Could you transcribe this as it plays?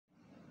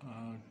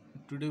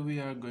Today we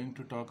are going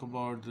to talk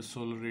about the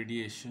solar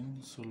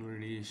radiation.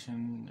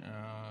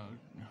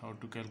 How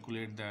to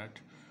calculate that.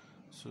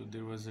 So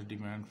there was a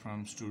demand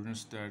from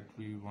students that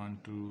we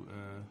want to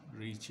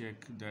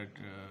recheck that,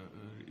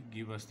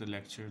 give us the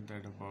lecture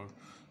that about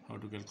how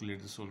to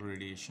calculate the solar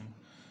radiation.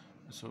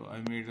 So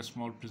I made a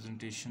small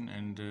presentation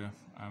and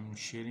I'm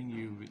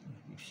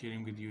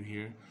sharing with you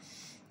here.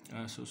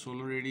 So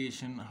solar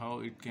radiation, how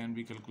it can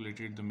be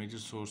calculated, the major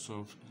source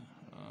of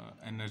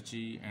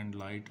energy and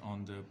light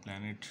on the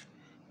planet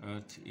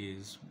Earth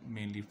is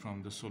mainly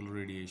from the solar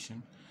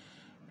radiation,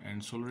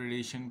 and solar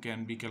radiation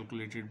can be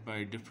calculated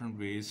by different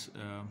ways,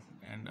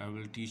 and I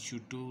will teach you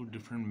two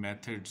different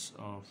methods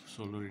of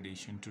solar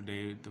radiation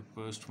today. The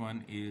first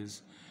one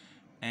is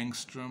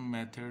angstrom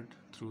method.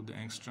 Through the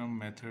angstrom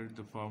method,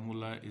 the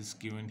formula is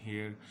given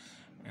here,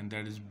 and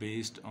that is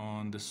based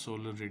on the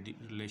solar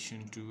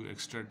relation to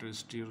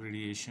extraterrestrial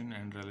radiation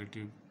and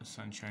relative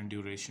sunshine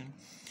duration.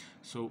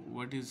 So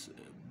what is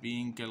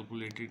being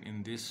calculated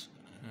in this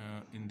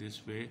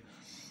way?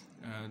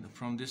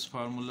 From this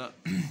formula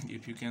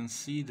if you can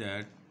see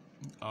that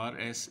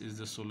RS is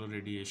the solar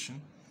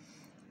radiation,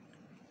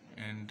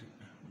 and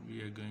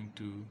we are going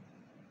to,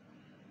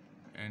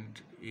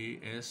 and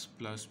AS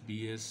plus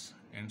BS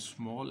and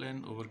small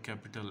n over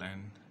capital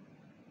N,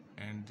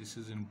 and this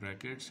is in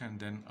brackets, and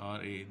then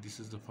RA. This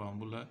is the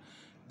formula.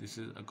 This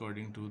is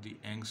according to the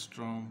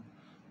angstrom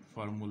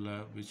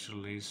formula, which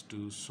relates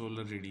to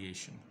solar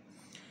radiation.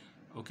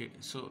 Okay,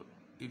 so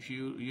if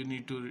you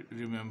need to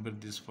remember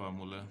this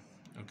formula.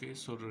 Okay,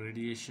 so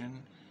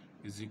radiation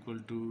is equal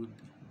to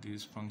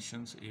these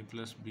functions a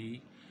plus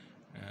b,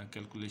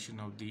 calculation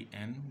of the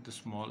n, the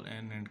small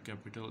n and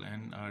capital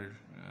N are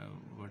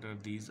what are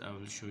these, I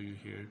will show you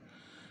here.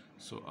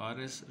 So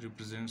RS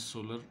represents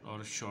solar or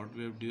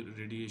shortwave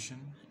radiation,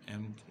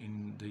 and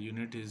in the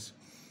unit is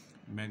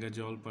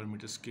megajoule per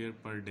meter square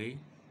per day.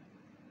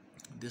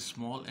 This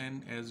small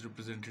n, as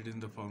represented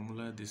in the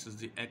formula, this is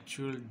the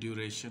actual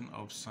duration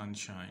of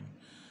sunshine.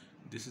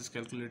 This is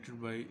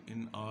calculated by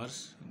in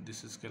hours.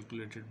 This is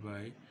calculated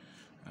by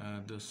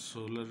the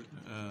solar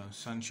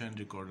sunshine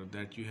recorder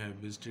that you have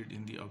visited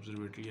in the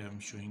observatory. I am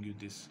showing you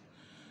this.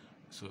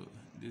 So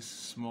this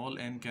small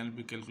n can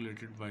be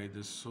calculated by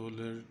the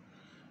solar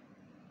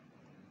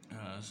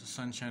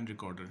sunshine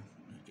recorder.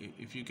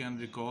 If you can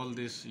recall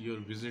this, your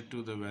visit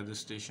to the weather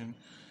station,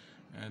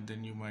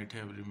 then you might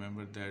have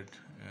remembered that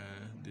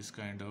this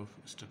kind of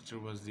structure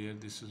was there.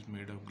 This is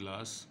made of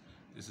glass.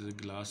 This is a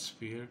glass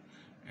sphere,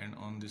 and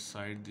on this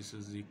side this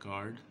is the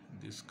card.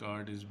 This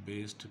card is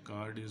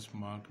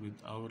marked with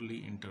hourly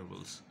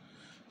intervals.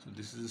 So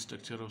this is the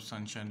structure of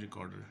sunshine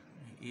recorder.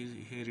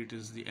 Here it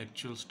is the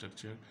actual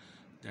structure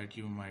that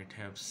you might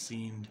have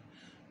seen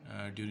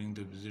during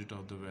the visit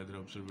of the weather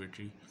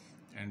observatory,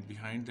 and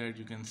behind that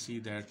you can see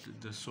that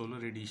the solar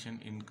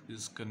radiation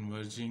is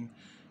converging,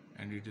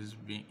 and it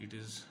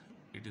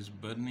is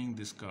burning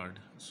this card.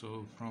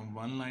 So from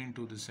one line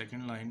to the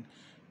second line,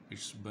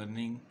 it's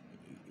burning.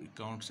 It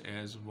counts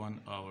as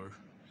 1 hour,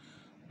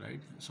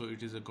 right? So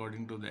it is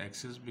according to the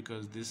axis,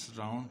 because this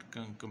round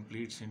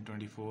completes in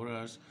 24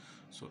 hours.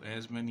 So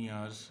as many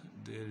hours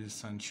there is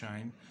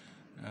sunshine,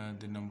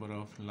 the number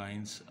of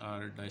lines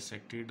are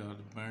dissected or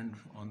burned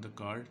on the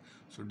card.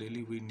 So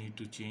daily we need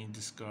to change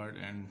this card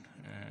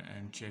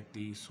and check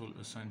the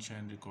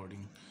sunshine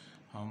recording,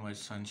 how much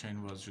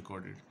sunshine was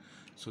recorded.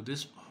 So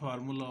this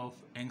formula of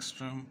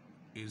angstrom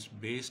is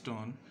based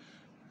on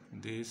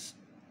this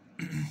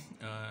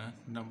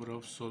number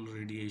of solar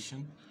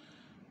radiation,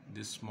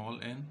 this small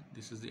n.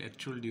 This is the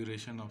actual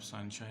duration of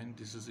sunshine.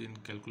 This is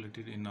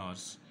calculated in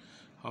hours.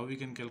 How we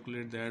can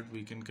calculate that?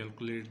 We can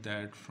calculate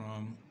that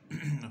from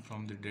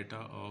from the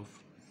data of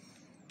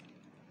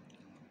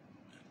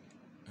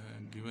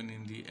given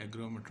in the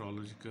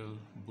agrometeorological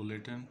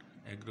bulletin,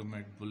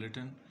 agromet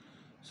bulletin.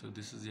 So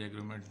this is the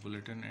agromet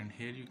bulletin, and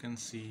here you can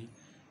see,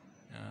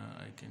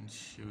 I can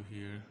show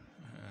here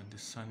the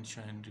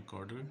sunshine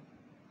recorder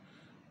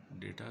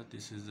data.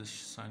 This is the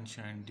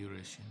sunshine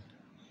duration.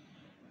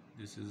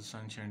 This is the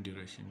sunshine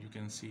duration. You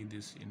can see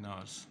this in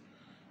hours.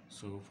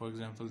 So for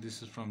example,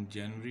 this is from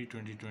January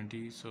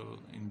 2020. So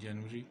in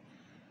January,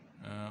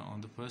 on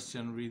the 1st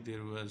January,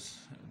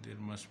 there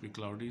must be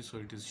cloudy, so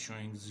it is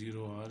showing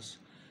 0 hours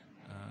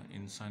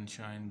in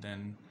sunshine.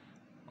 Then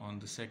on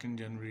the 2nd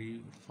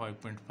January,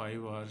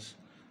 5.5 hours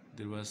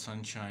there was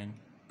sunshine.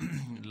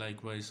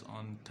 Likewise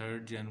on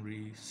 3rd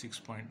January,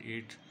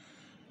 6.8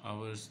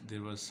 hours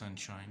there was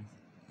sunshine.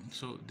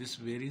 So this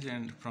varies,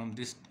 and from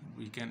this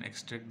we can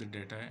extract the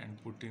data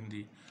and put in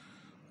the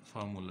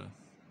formula.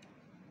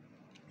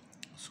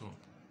 So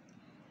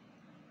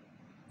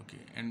okay,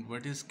 and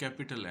what is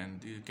capital N?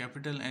 The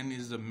capital N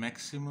is the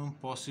maximum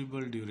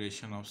possible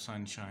duration of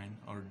sunshine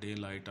or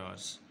daylight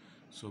hours.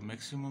 So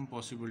maximum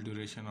possible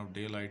duration of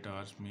daylight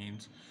hours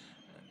means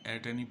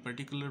at any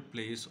particular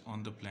place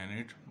on the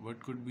planet, what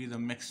could be the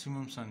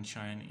maximum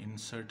sunshine in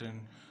certain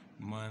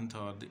month,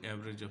 or the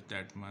average of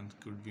that month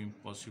could be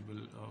possible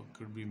or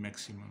could be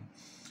maximum.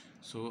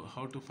 So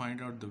how to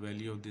find out the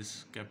value of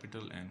this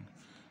capital N?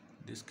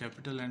 This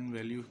capital N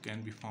value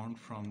can be found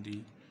from the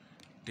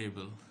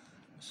table.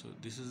 So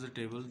this is the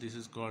table. This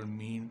is called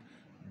mean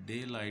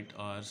daylight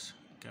hours,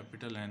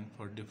 capital N,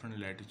 for different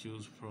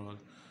latitudes. For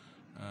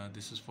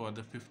this is for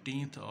the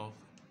 15th of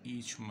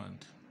each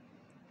month.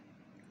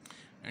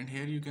 And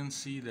here you can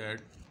see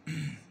that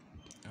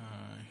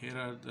here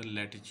are the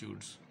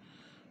latitudes.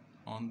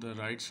 On the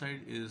right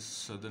side is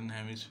southern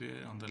hemisphere,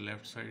 on the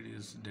left side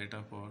is data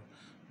for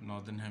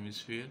northern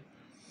hemisphere.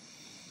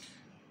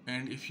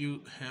 And if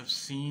you have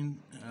seen,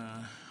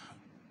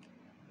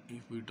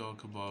 if we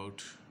talk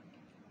about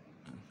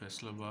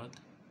Faisalabad,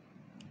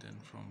 then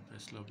from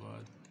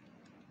Faisalabad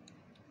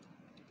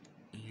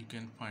you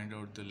can find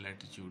out the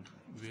latitude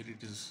where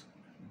it is.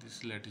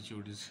 This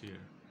latitude is here.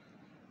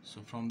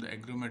 So from the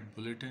Agromet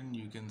bulletin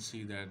you can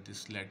see that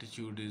this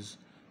latitude is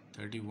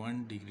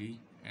 31 degree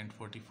and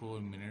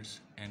 44 minutes,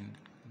 and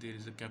there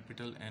is a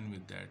capital N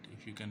with that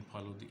if you can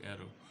follow the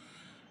arrow.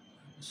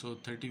 So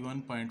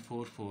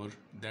 31.44,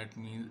 that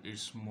means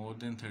it's more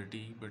than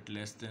 30 but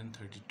less than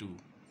 32.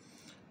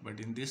 But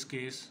in this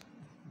case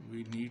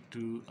we need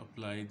to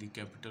apply the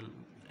capital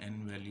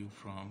N value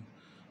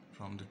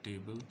from the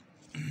table.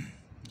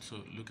 So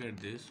look at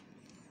this,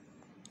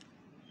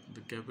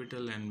 the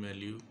capital N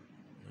value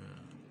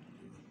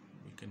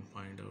we can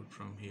find out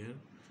from here.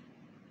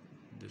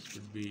 This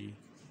would be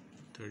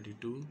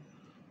 32.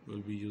 We'll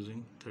be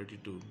using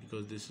 32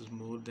 because this is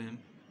more than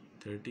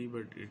 30,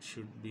 but it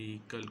should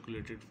be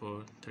calculated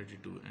for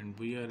 32, and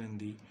we are in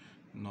the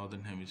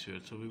northern hemisphere.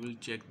 So we will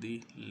check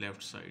the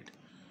left side.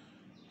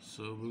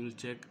 So we will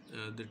check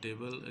the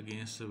table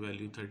against the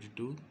value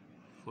 32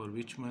 for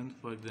which month.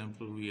 For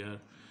example, we are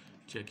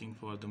checking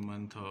for the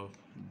month of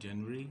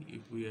January.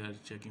 If we are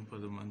checking for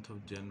the month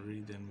of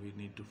January, then we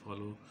need to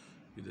follow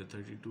with the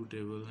 32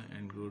 table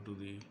and go to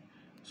the,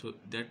 so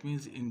that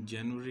means in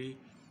January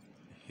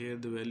here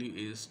the value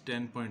is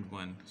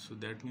 10.1. so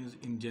that means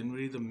in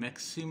January the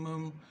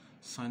maximum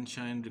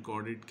sunshine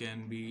recorded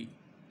can be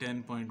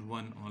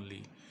 10.1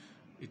 only.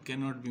 It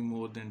cannot be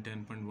more than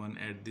 10.1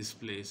 at this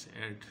place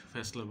at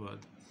Faisalabad.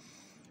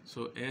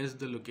 So as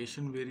the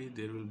location vary,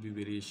 there will be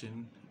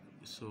variation.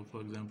 So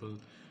for example,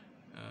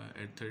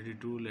 at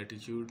 32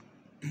 latitude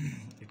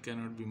it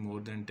cannot be more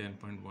than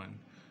 10.1,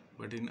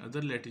 but in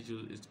other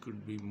latitudes it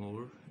could be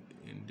more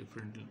in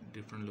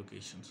different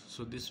locations.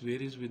 So this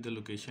varies with the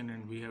location,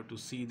 and we have to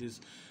see this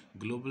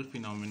global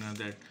phenomena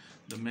that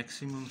the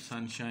maximum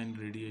sunshine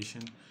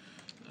radiation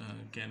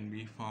can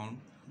be found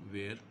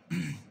where.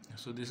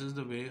 So this is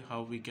the way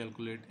how we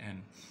calculate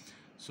N.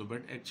 So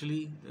but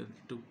actually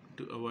to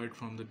avoid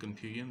from the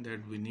confusion,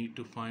 that we need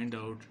to find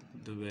out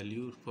the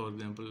value. For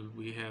example,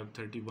 we have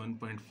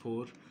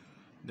 31.4,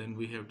 then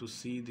we have to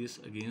see this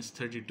against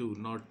 32,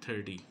 not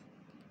 30,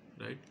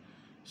 right?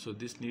 So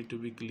this need to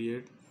be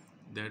cleared,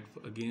 that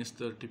against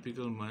the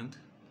typical month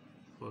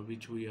for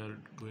which we are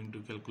going to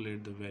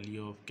calculate the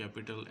value of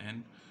capital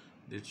N,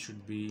 that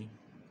should be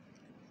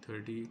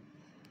 30,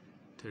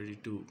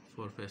 32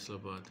 for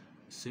Faisalabad.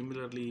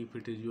 Similarly, if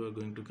it is you are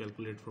going to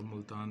calculate for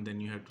Multan,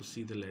 then you have to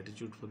see the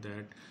latitude for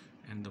that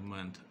and the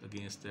month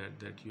against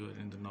that you are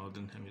in the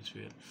northern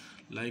hemisphere.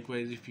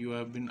 Likewise, if you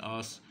have been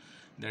asked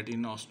that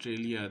in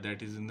Australia,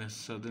 that is in the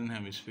southern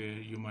hemisphere,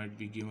 you might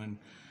be given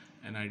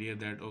an idea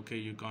that okay,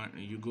 you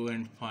go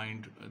and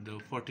find the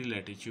 40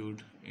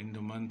 latitude in the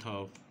month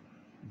of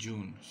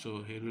June.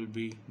 So here will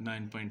be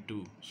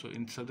 9.2. So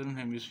in southern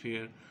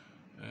hemisphere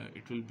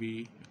it will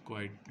be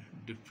quite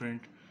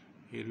different.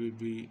 Here will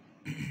be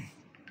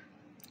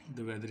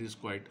the weather is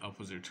quite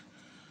opposite.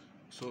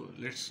 So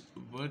let's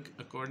work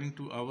according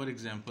to our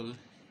example.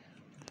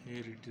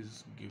 Here it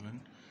is given.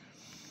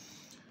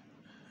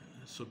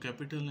 So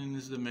capital N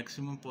is the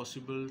maximum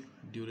possible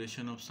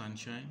duration of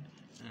sunshine,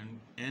 and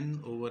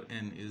N over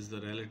N is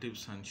the relative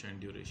sunshine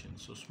duration.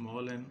 So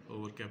small n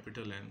over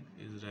capital N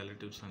is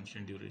relative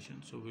sunshine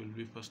duration. So we will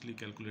be firstly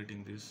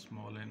calculating this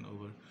small n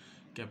over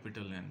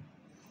capital N.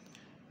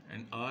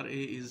 And RA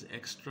is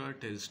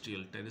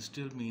extraterrestrial.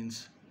 Terrestrial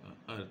means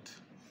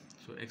Earth.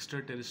 So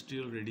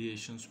extraterrestrial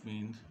radiations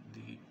means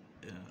the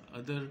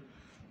other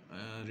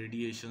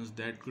radiations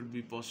that could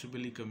be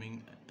possibly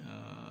coming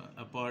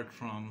apart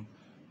from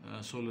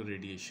solar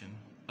radiation.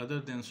 Other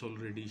than solar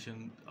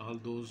radiation, all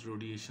those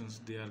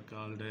radiations, they are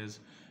called as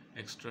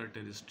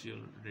extraterrestrial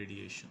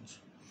radiations.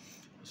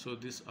 So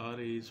this RA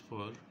is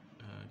for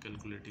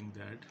calculating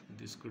that.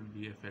 This could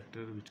be a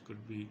factor which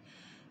could be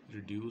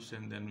reduced,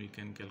 and then we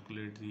can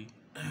calculate the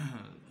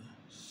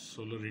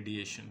solar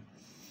radiation.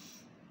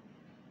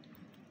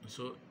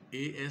 So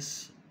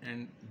AS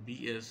and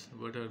BS,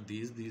 what are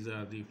these? These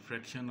are the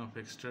fraction of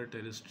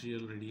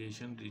extraterrestrial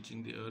radiation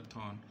reaching the Earth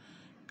on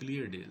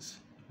clear days.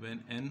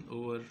 When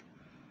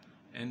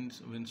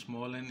when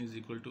small n is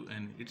equal to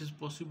n, it is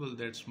possible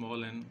that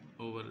small n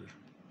over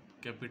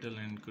capital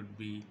N could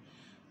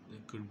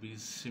be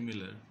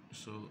similar.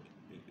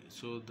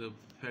 So the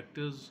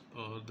factors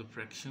or the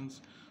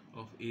fractions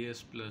of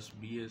AS plus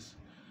BS,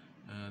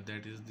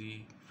 that is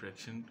the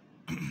fraction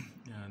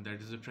that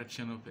is a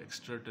fraction of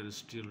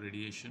extraterrestrial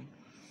radiation,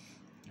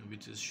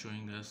 which is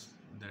showing us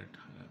that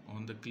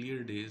on the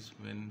clear days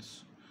when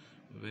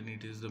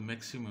it is the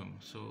maximum,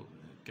 so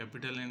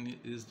capital N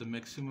is the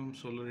maximum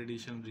solar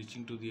radiation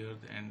reaching to the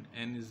earth and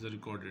N is the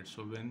recorded.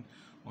 So when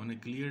on a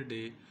clear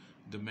day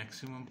the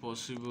maximum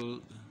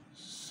possible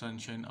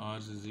sunshine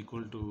hours is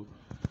equal to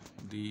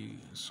the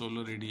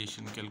solar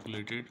radiation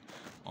calculated,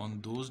 on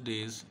those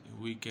days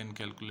we can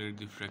calculate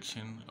the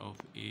fraction of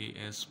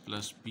AS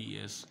plus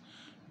BS,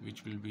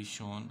 which will be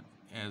shown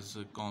as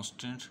a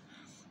constant.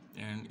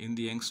 And in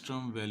the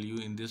angstrom value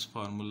in this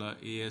formula,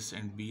 AS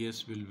and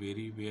BS will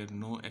vary where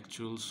no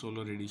actual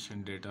solar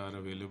radiation data are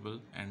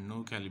available and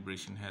no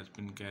calibration has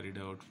been carried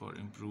out for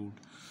improved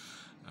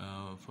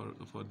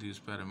for these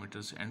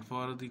parameters. And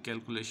for the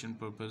calculation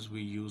purpose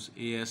we use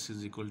AS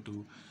is equal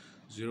to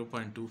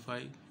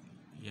 0.25,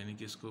 यानी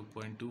कि इसको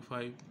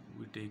 0.25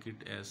 we take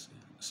it as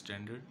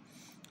standard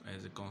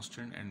as a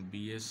constant, and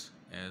BS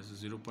as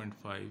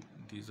 0.5.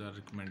 These are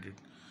recommended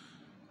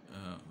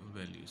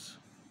values.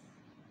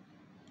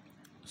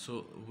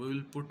 So we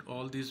will put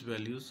all these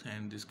values,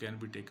 and this can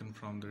be taken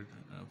from the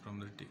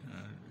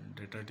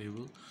data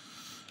table,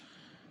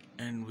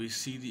 and we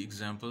see the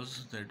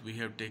examples that we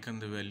have taken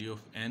the value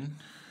of N,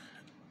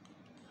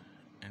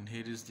 and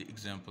here is the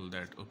example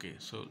that, okay,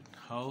 so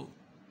how,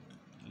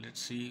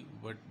 let's see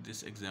what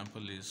this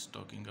example is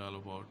talking all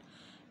about.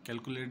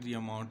 Calculate the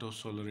amount of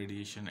solar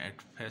radiation at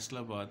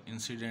Faisalabad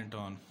incident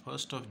on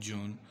 1st of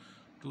June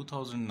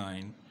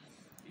 2009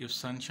 if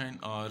sunshine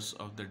hours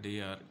of the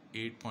day are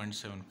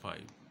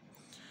 8.75.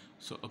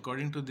 So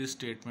according to this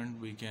statement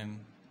we can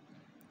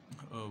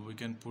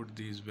put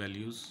these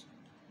values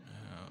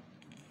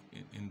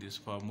in this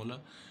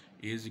formula.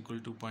 A is equal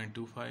to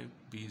 0.25,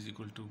 B is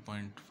equal to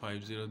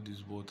 0.50.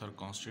 These both are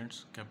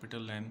constants.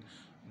 Capital N,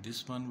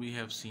 this one we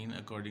have seen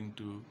according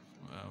to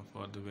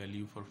for the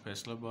value for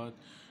Faisalabad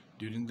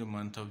during the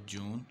month of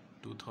June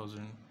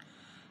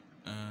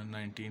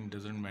 2019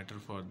 doesn't matter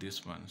for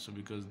this one. So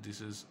because this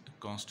is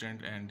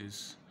constant and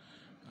is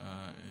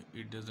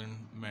it doesn't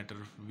matter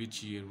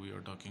which year we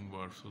are talking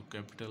about. So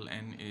capital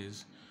N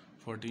is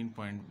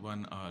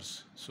 14.1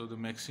 hours. So the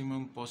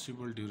maximum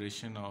possible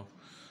duration of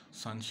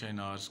sunshine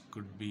hours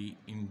could be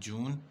in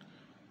June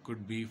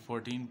could be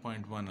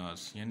 14.1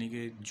 hours, यानी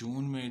कि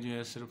जून में जो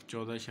है सिर्फ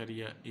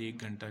 14.1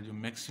 घंटा जो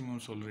maximum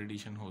solar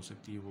radiation हो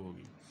सकती है वो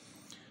होगी.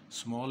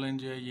 स्मॉल एन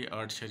जो है ये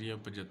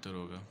 8.75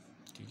 होगा.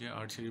 ठीक है,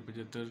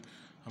 8.75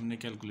 हमने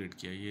कैलकुलेट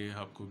किया, ये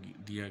आपको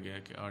दिया गया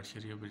कि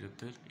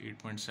 8.75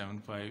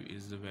 8.75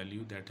 is the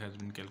value that has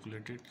been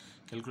calculated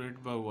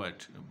by what,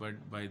 but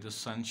by the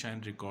sunshine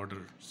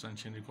recorder से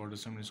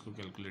हमने इसको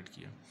कैलकुलेट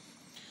किया.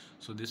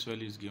 So this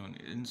value is given.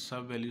 इन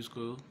सब वैल्यूज़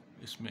को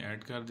इसमें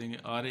ऐड कर देंगे.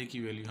 आर ए की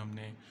वैल्यू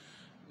हमने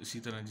इसी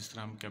तरह जिस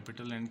तरह हम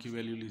कैपिटल एन की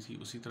वैल्यू ली थी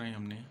उसी तरह ही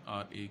हमने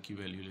आर ए की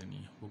वैल्यू लेनी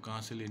है. वो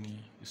कहाँ से लेनी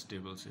है? इस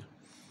टेबल से.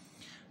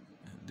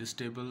 This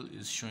table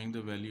is showing the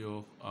value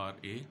of R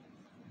A,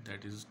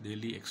 that is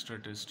daily extra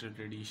terrestrial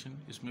radiation.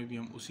 इसमें भी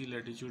हम उसी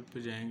लैटिट्यूड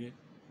पे जाएंगे.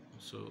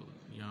 सो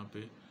यहाँ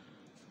पे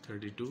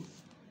 32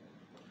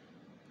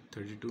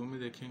 में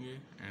देखेंगे.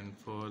 And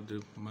for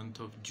the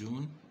month of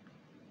June,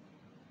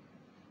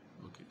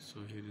 okay, so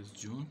here is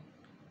June,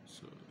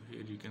 so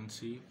here you can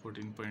see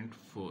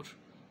 14.4.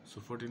 so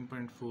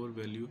 14.4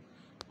 value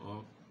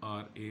of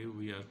RA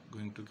we are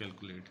going to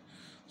calculate.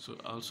 So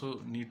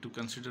also need to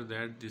consider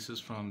that this is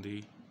from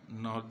the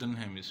northern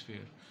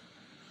hemisphere.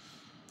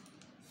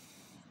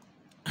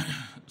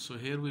 So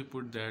here we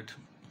put that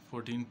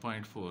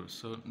 14.4.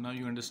 so now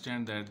you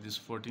understand that this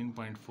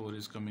 14.4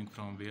 is coming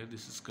from where?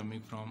 This is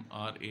coming from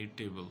RA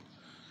table.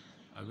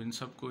 अब इन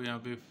सबको यहाँ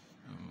पे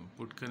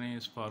put करें,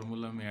 इस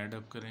formula में add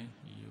up करें.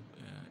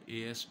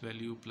 AS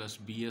value plus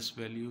BS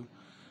value,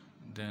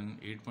 then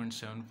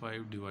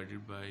 8.75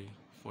 divided by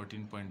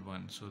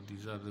 14.1. so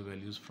these are the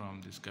values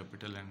from this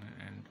capital N,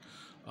 and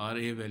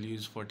RA value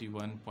is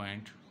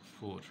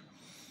 41.4.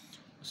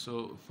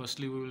 so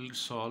firstly we will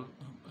solve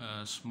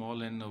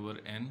small n over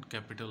n,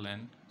 capital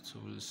N. so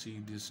we'll see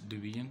this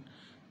division,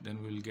 then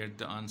we will get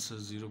the answer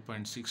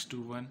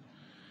 0.621.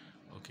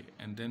 okay,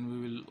 and then we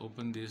will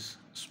open these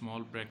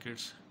small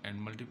brackets and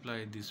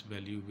multiply this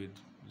value with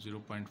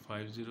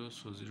 0.50.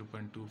 so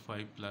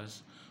 0.25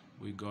 plus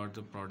we got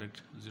the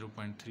product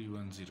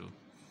 0.310.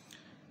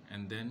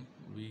 and then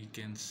we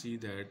can see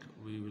that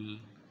we will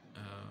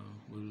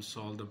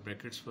solve the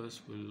brackets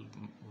first.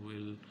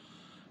 We'll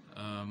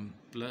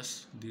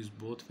plus these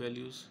both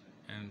values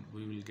and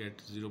we will get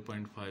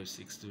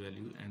 0.56 the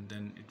value, and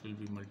then it will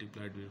be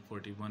multiplied with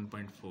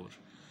 41.4.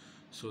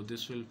 so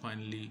this will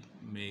finally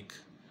make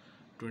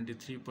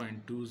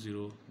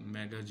 23.20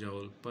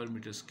 megajoule per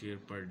meter square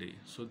per day.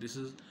 So this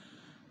is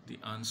the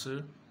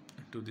answer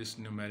to this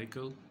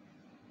numerical.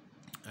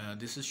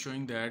 This is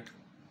showing that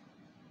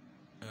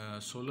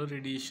solar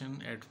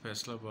radiation at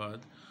Faisalabad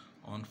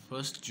on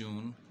 1st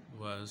June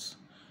was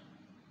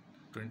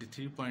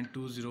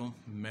 23.20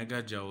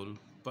 megajoule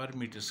per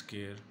meter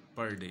square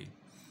per day.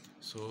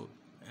 So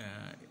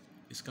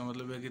इसका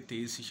मतलब है कि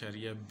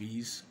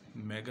 23.20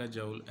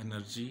 मेगाजाउल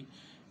energy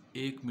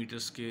 1 metre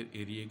square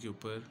area के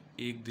ऊपर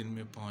एक दिन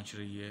में पहुंच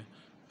रही है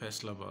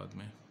फैसलाबाद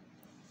में.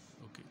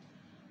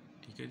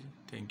 ठीक है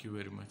जी, thank you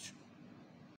very much.